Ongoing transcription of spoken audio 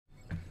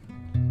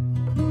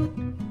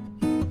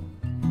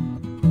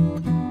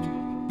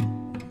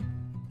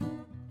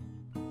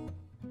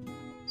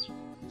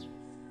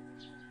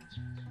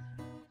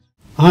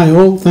Hi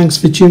all, thanks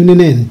for tuning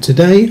in.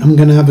 Today I'm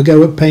going to have a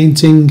go at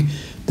painting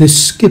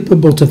this skipper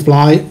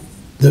butterfly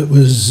that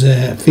was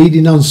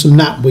feeding on some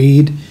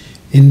knapweed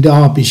in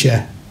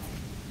Derbyshire.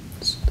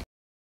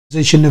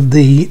 Position of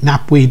the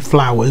knapweed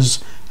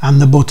flowers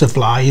and the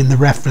butterfly in the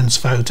reference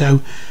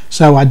photo,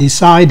 so I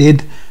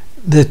decided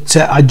that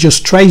I'd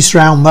just trace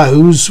around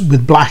those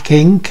with black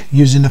ink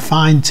using a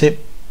fine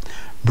tip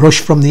brush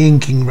from the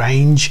inking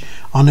range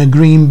on a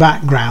green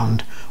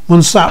background.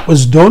 Once that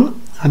was done,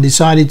 I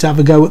decided to have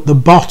a go at the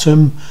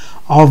bottom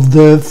of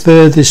the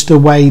furthest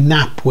away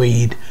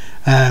knapweed.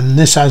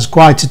 This has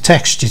quite a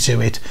texture to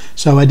it,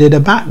 so I did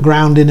a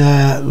background in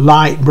a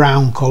light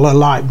brown colour,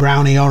 light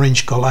browny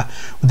orange colour,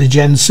 with a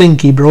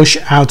Gensinki brush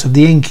out of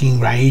the inking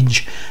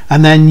range,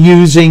 and then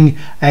using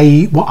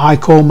what I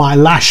call my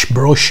lash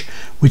brush,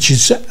 which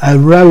is a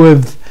row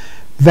of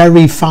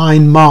very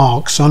fine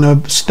marks on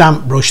a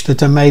stamp brush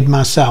that I made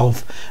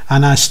myself,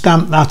 and I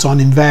stamped that on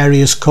in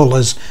various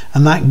colours,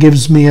 and that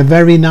gives me a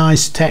very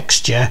nice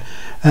texture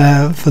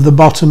for the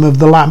bottom of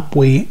the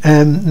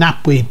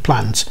knapweed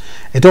plant.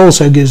 It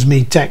also gives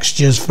me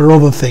textures for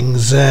other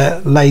things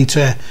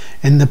later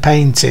in the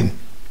painting.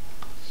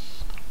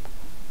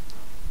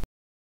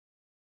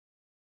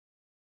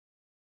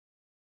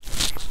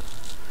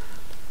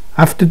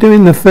 After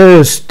doing the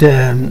first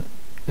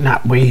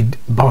knapweed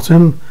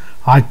bottom,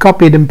 I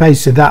copied and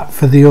pasted that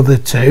for the other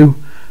two,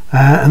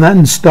 and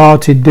then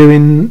started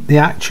doing the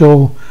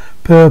actual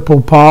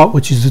purple part,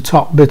 which is the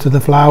top bit of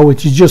the flower,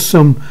 which is just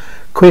some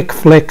quick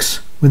flicks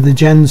with the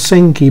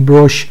Gensinki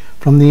brush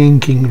from the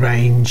inking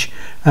range,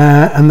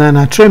 and then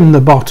I trimmed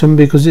the bottom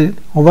because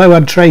although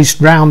I'd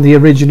traced round the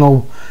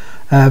original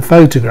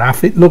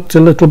photograph, it looked a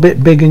little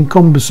bit big and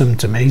cumbersome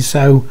to me,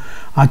 so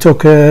I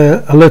took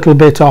a little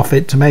bit off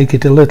it to make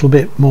it a little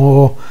bit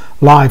more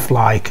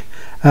lifelike.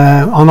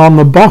 And on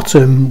the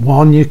bottom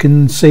one, you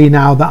can see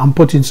now that I'm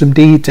putting some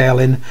detail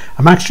in.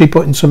 I'm actually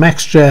putting some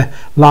extra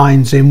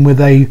lines in with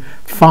a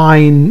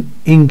fine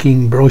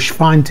inking brush,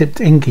 fine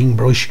tipped inking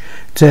brush,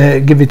 to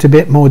give it a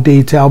bit more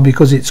detail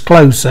because it's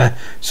closer,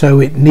 so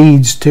it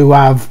needs to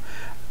have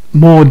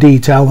more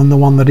detail than the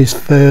one that is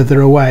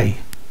further away.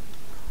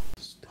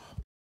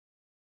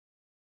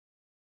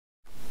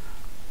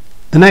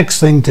 The next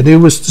thing to do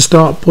was to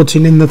start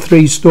putting in the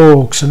 3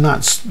 stalks, and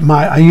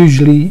I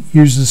usually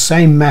use the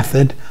same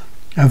method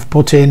of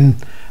putting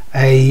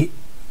a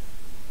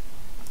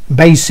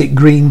basic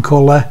green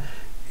colour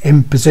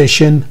in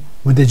position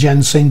with the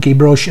Gensinki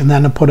brush, and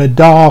then I put a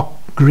dark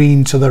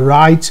green to the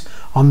right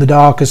on the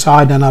darker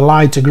side and a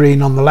lighter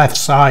green on the left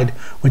side,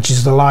 which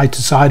is the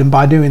lighter side, and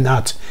by doing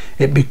that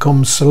it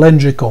becomes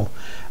cylindrical.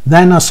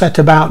 Then I set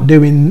about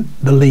doing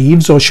the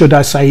leaves, or should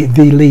I say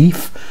the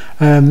leaf.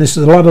 There's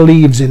a lot of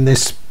leaves in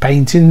this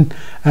painting,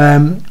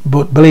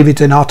 but believe it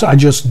or not, I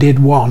just did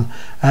one.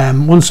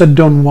 Once I'd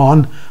done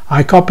one,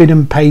 I copied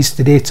and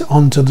pasted it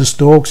onto the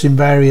stalks in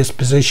various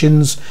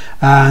positions,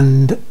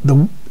 and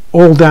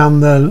all down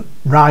the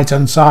right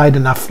hand side,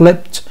 and I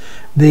flipped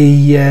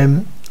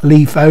the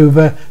leaf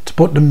over to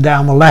put them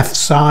down the left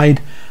side,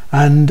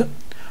 and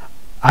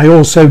I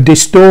also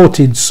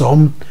distorted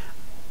some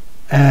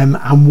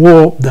and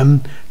warped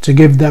them to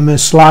give them a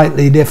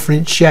slightly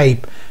different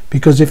shape,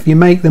 because if you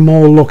make them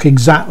all look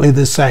exactly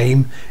the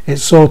same, it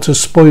sort of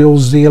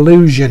spoils the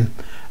illusion.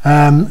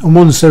 And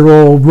once they're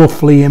all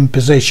roughly in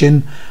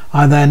position,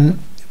 I then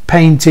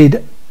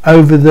painted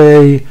over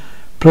the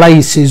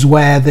places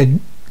where the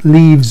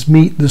leaves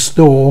meet the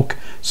stalk,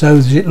 so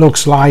that it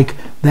looks like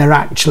they're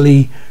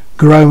actually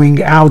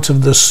growing out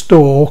of the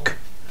stalk,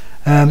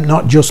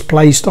 not just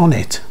placed on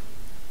it.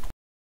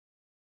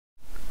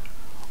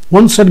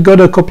 Once I'd got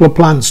a couple of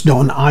plants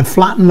done, I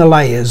flattened the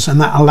layers, and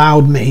that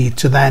allowed me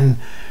to then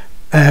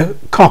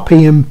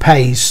copy and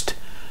paste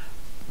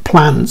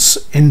plants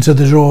into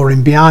the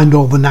drawing behind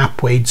all the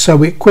knapweed,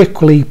 so it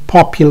quickly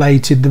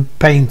populated the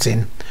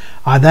painting.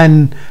 I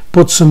then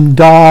put some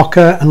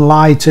darker and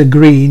lighter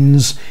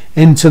greens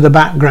into the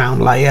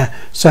background layer,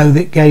 so that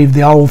it gave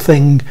the whole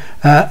thing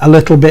a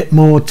little bit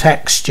more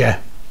texture.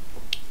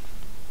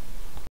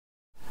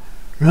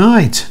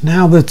 Right,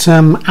 now that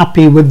I'm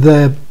happy with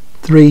the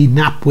 3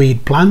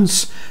 knapweed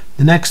plants,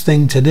 the next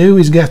thing to do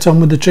is get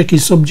on with the tricky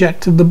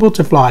subject of the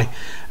butterfly.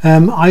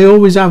 I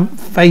always have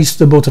faced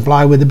the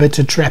butterfly with a bit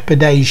of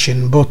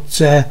trepidation,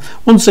 but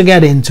once I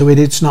get into it,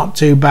 it's not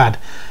too bad.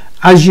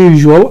 As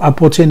usual, I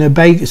put in a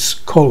base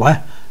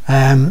colour,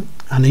 and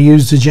I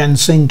used the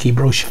Gensinki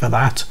brush for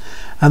that,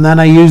 and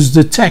then I used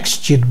the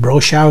textured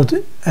brush the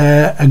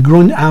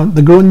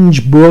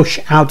grunge brush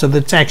out of the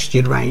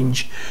textured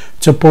range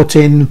to put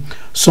in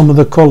some of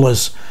the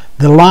colours.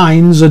 The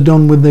lines are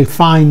done with the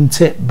fine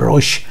tip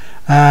brush,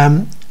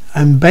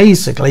 and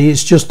basically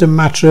it's just a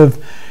matter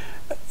of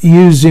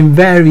using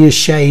various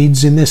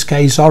shades, in this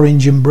case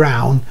orange and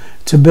brown,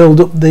 to build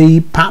up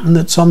the pattern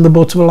that's on the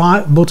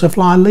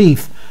butterfly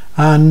leaf.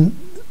 And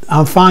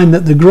I find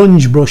that the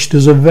grunge brush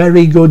does a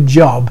very good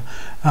job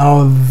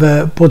of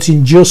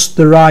putting just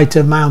the right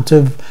amount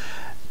of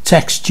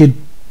textured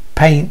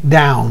paint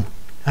down.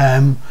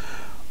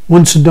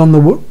 Once I've done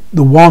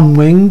the one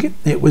wing,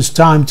 it was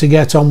time to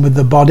get on with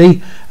the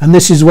body, and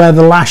this is where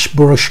the lash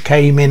brush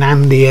came in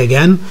handy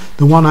again.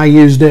 The one I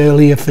used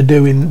earlier for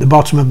doing the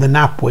bottom of the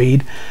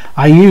knapweed,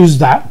 I used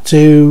that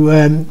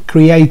to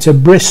create a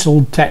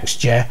bristle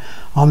texture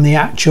on the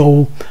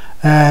actual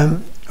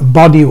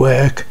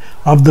bodywork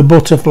of the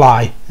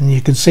butterfly. And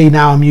you can see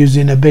now I'm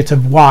using a bit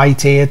of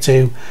white here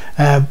to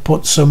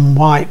put some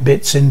white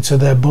bits into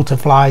the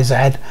butterfly's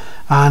head,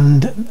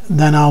 and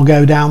then I'll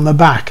go down the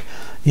back.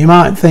 You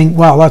might think,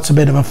 well, that's a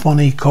bit of a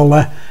funny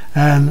colour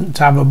to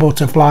have a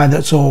butterfly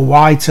that's all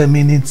white. I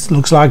mean, it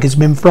looks like it's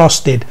been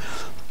frosted,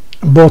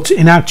 but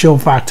in actual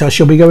fact I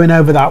shall be going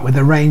over that with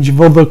a range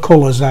of other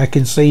colours I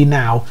can see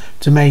now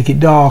to make it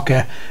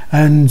darker.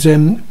 And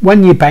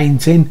when you're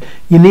painting,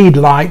 you need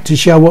light to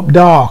show up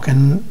dark,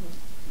 and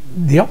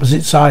the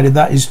opposite side of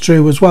that is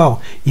true as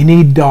well. You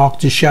need dark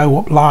to show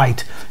up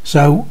light.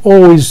 So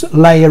always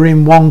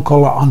layering one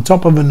colour on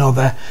top of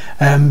another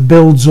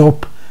builds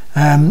up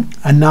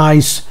a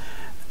nice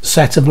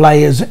set of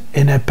layers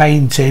in a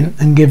painting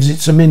and gives it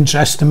some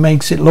interest and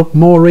makes it look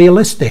more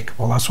realistic.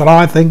 Well, that's what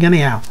I think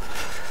anyhow.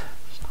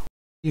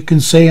 You can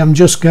see I'm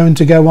just going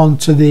to go on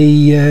to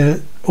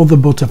the other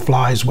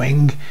butterfly's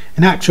wing.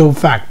 In actual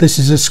fact, this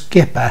is a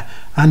skipper,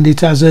 and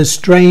it has a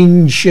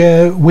strange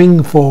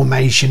wing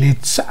formation.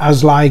 It's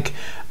as like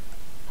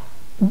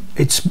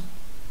its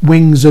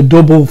wings are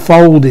double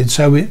folded,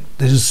 so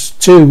there's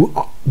two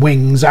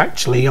wings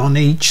actually on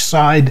each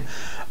side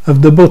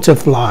of the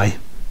butterfly.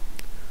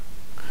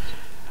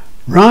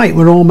 Right,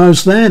 we're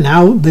almost there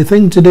now. The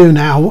thing to do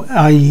now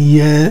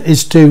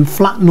is to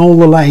flatten all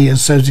the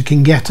layers so that you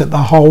can get at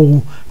the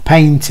whole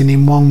painting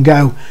in one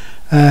go,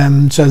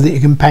 so that you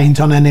can paint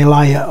on any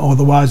layer,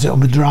 otherwise it'll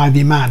drive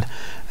you mad.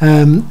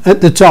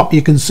 At the top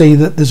you can see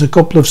that there's a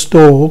couple of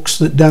stalks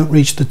that don't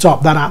reach the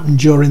top. That happened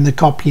during the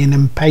copying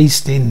and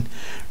pasting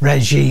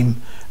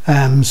regime.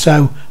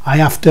 So I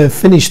have to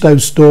finish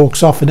those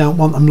stalks off. I don't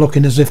want them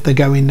looking as if they're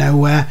going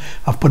nowhere.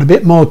 I've put a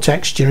bit more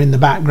texture in the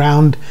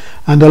background,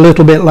 and a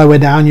little bit lower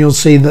down you'll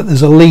see that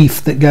there's a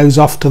leaf that goes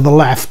off to the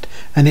left,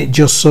 and it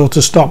just sort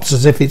of stops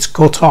as if it's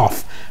cut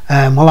off.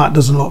 Well, that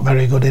doesn't look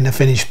very good in a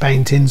finished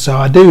painting, so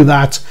I do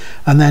that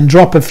and then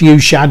drop a few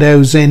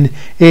shadows in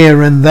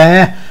here and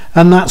there,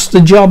 and that's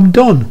the job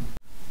done.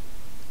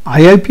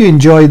 I hope you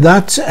enjoyed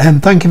that,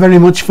 and thank you very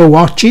much for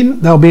watching.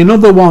 There'll be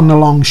another one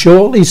along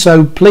shortly,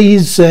 so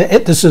please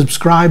hit the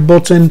subscribe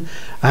button,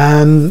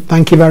 and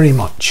thank you very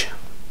much.